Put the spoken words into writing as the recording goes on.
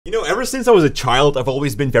You know, ever since I was a child, I've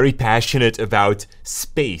always been very passionate about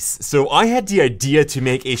space. So I had the idea to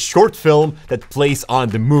make a short film that plays on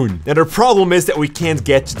the moon. Now the problem is that we can't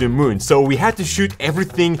get to the moon, so we had to shoot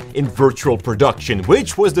everything in virtual production,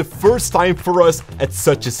 which was the first time for us at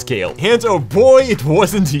such a scale. And oh boy, it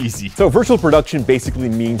wasn't easy. So virtual production basically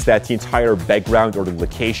means that the entire background or the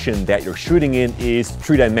location that you're shooting in is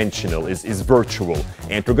three-dimensional, is virtual.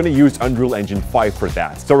 And we're gonna use Unreal Engine 5 for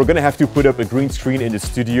that. So we're gonna have to put up a green screen in the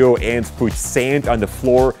studio and put sand on the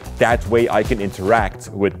floor. That way I can interact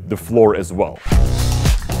with the floor as well.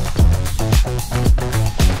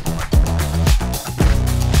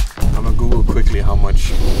 I'm gonna Google quickly how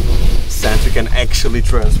much sand you can actually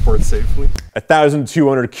transport safely.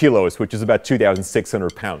 1,200 kilos, which is about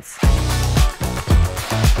 2,600 pounds.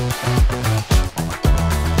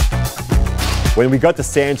 When we got the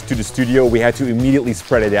sand to the studio, we had to immediately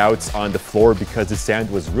spread it out on the floor because the sand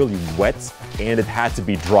was really wet and it had to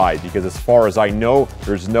be dry because as far as I know,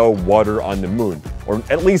 there's no water on the moon. Or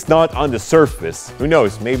at least not on the surface. Who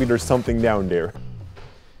knows, maybe there's something down there.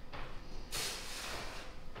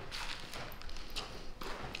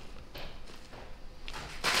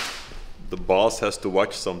 The boss has to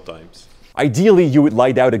watch sometimes. Ideally, you would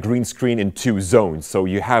light out a green screen in two zones. So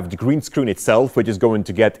you have the green screen itself, which is going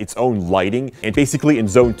to get its own lighting. And basically in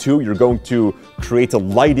zone 2, you're going to create a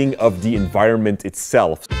lighting of the environment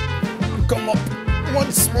itself. Come up one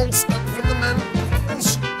small step for the man.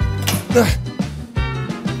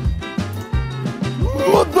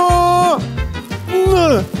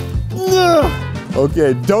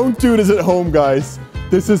 Okay, don't do this at home, guys.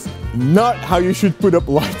 This is not how you should put up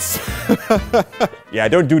lights. Yeah,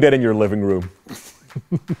 don't do that in your living room.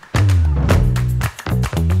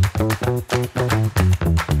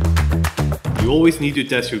 You always need to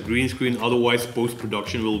test your green screen, otherwise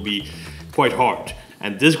post-production will be quite hard.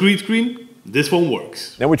 And this green screen, this one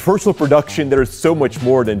works. Now with virtual production, there's so much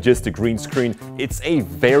more than just a green screen. It's a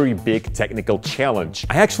very big technical challenge.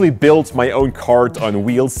 I actually built my own cart on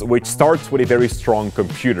wheels, which starts with a very strong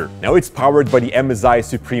computer. Now it's powered by the MSI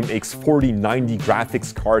Suprim X 4090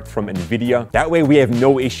 graphics card from NVIDIA. That way we have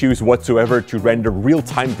no issues whatsoever to render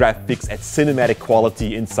real-time graphics at cinematic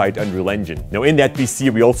quality inside Unreal Engine. Now in that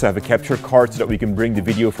PC, we also have a capture card so that we can bring the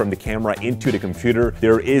video from the camera into the computer.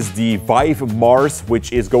 There is the VIVE Mars,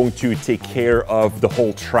 which is going to take care of the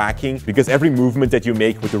whole tracking because every movement that you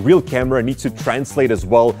make with the real camera needs to translate as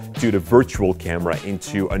well to the virtual camera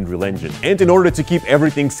into Unreal Engine. And in order to keep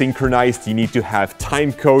everything synchronized, you need to have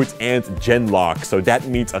timecode and genlock. So that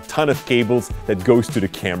means a ton of cables that goes to the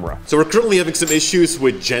camera. So we're currently having some issues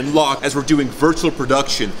with genlock as we're doing virtual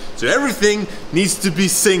production. So everything needs to be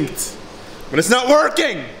synced, but it's not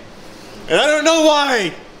working. And I don't know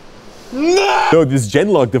why. No! So this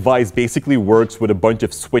genlock device basically works with a bunch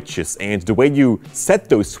of switches, and the way you set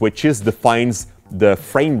those switches defines the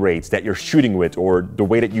frame rates that you're shooting with or the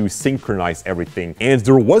way that you synchronize everything. And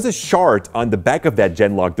there was a shard on the back of that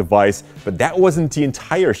genlock device, but that wasn't the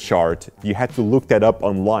entire shard. You had to look that up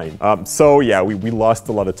online. So yeah, we lost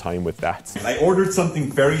a lot of time with that. I ordered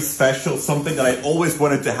something very special, something that I always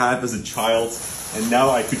wanted to have as a child, and now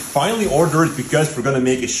I could finally order it because we're gonna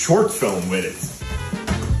make a short film with it.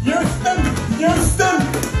 Houston!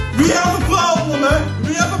 We have a problem, man!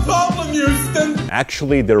 We have a problem, Houston!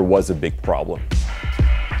 Actually, there was a big problem.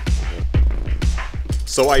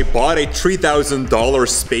 So I bought a $3,000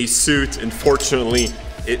 spacesuit. Unfortunately,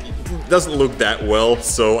 it doesn't look that well,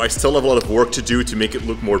 so I still have a lot of work to do to make it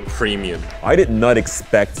look more premium. I did not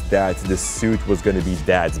expect that the suit was going to be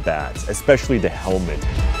that bad, especially the helmet.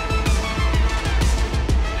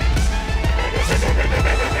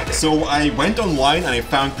 So I went online and I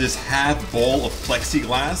found this half ball of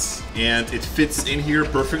plexiglass and it fits in here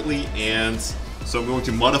perfectly, and so I'm going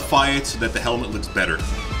to modify it so that the helmet looks better.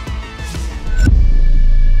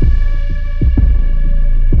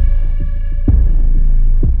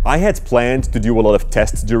 I had planned to do a lot of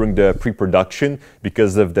tests during the pre-production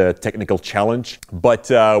because of the technical challenge,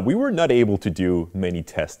 but we were not able to do many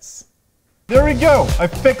tests. There we go, I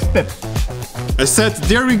fixed it. I said,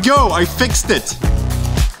 there we go, I fixed it.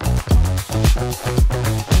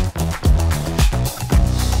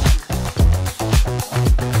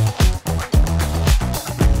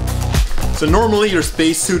 So normally your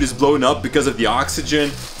spacesuit is blown up because of the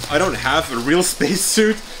oxygen. I don't have a real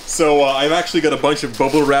spacesuit, so I've actually got a bunch of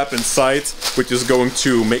bubble wrap inside, which is going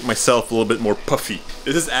to make myself a little bit more puffy.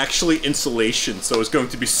 This is actually insulation, so it's going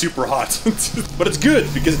to be super hot. But it's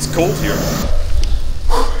good because it's cold here.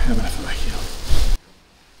 I'm gonna have my heel.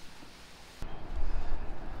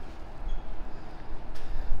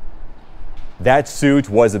 That suit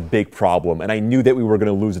was a big problem, and I knew that we were going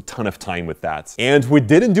to lose a ton of time with that. And we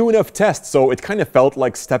didn't do enough tests, so it kind of felt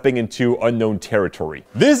like stepping into unknown territory.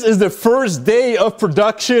 This is the first day of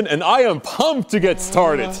production, and I am pumped to get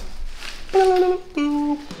started.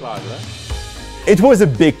 It was a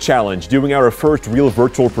big challenge doing our first real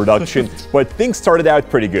virtual production, but things started out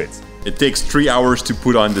pretty good. It takes 3 hours to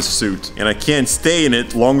put on this suit, and I can't stay in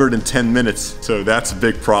it longer than 10 minutes, so that's a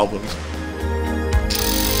big problem.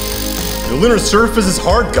 The lunar surface is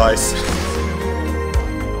hard, guys.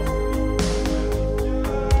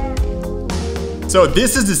 So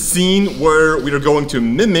this is the scene where we are going to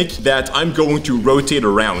mimic that I'm going to rotate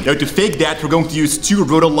around. Now to fake that, we're going to use 2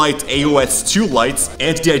 Rotolite AOS 2 lights,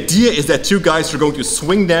 and the idea is that 2 guys are going to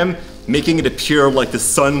swing them, making it appear like the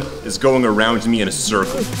sun is going around me in a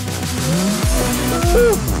circle.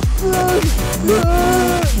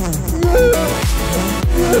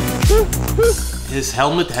 His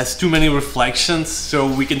helmet has too many reflections, so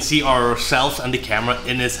we can see ourselves and the camera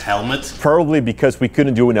in his helmet. Probably because we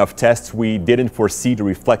couldn't do enough tests, we didn't foresee the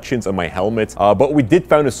reflections on my helmet, but we did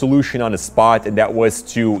find a solution on the spot, and that was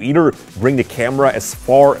to either bring the camera as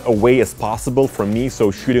far away as possible from me,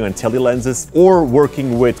 so shooting on telelenses, or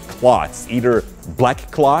working with cloths, either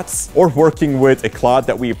black cloths, or working with a cloth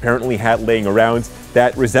that we apparently had laying around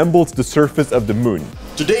that resembled the surface of the moon.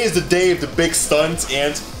 Today is the day of the big stunt,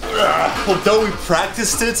 and although we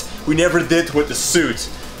practiced it, we never did with the suit.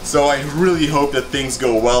 So I really hope that things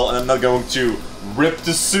go well, and I'm not going to rip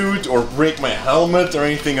the suit or break my helmet or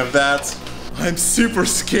anything of that. I'm super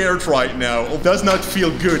scared right now. It does not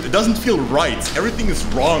feel good. It doesn't feel right. Everything is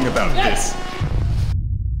wrong about this.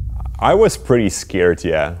 I was pretty scared,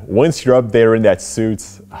 yeah. Once you're up there in that suit...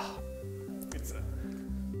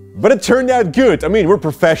 But it turned out good. I mean, we're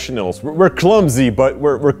professionals. We're clumsy, but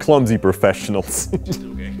we're clumsy professionals.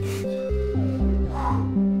 Okay.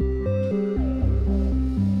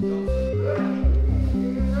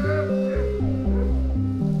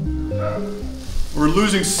 We're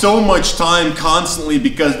losing so much time constantly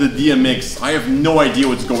because of the DMX. I have no idea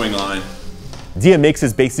what's going on. DMX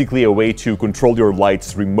is basically a way to control your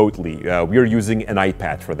lights remotely. We are using an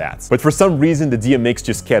iPad for that. But for some reason, the DMX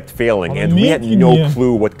just kept failing, and we had no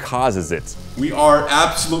clue what causes it. We are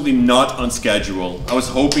absolutely not on schedule. I was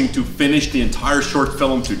hoping to finish the entire short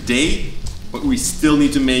film today, but we still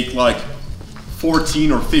need to make like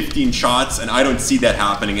 14 or 15 shots, and I don't see that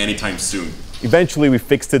happening anytime soon. Eventually, we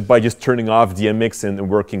fixed it by just turning off DMX and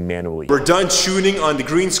working manually. We're done shooting on the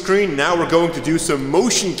green screen. Now we're going to do some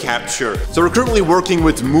motion capture. So we're currently working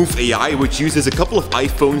with Move.Ai, which uses a couple of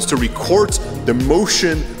iPhones to record the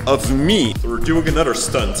motion of me. We're doing another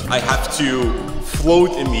stunt. I have to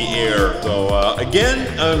float in the air. So again,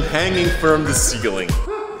 I'm hanging from the ceiling.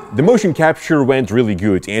 The motion capture went really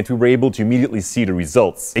good, and we were able to immediately see the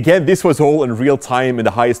results. Again, this was all in real time in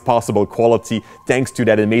the highest possible quality, thanks to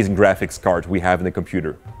that amazing graphics card we have in the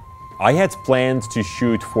computer. I had planned to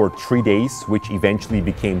shoot for 3 days, which eventually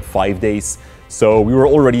became 5 days, so we were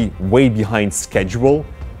already way behind schedule,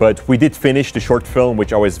 but we did finish the short film,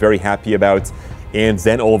 which I was very happy about, and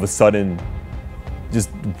then all of a sudden, just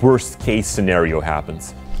worst case scenario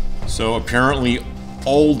happens. So apparently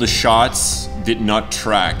all the shots did not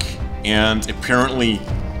track, and apparently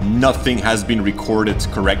nothing has been recorded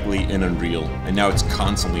correctly in Unreal, and now it's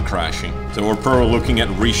constantly crashing. So we're probably looking at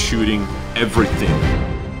reshooting everything.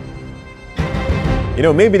 You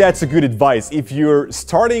know, maybe that's a good advice. If you're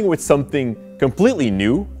starting with something completely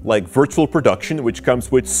new, like virtual production, which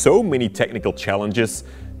comes with so many technical challenges,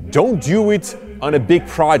 don't do it on a big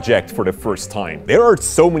project for the first time. There are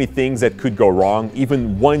so many things that could go wrong.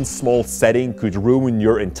 Even one small setting could ruin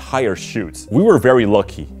your entire shoot. We were very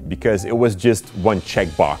lucky because it was just one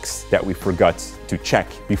checkbox that we forgot to check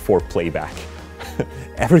before playback.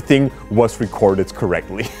 Everything was recorded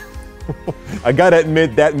correctly. I gotta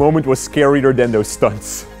admit, that moment was scarier than those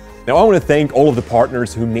stunts. Now I want to thank all of the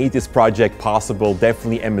partners who made this project possible,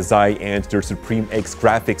 definitely MSI and their Suprim X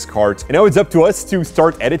graphics card. And now it's up to us to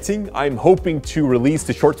start editing. I'm hoping to release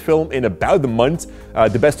the short film in about a month.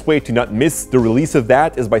 The best way to not miss the release of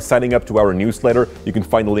that is by signing up to our newsletter. You can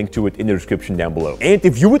find a link to it in the description down below. And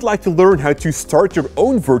if you would like to learn how to start your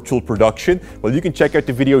own virtual production, well, you can check out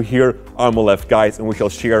the video here on my left, guys, and we shall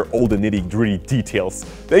share all the nitty-gritty details.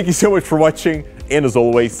 Thank you so much for watching, and as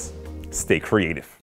always, stay creative.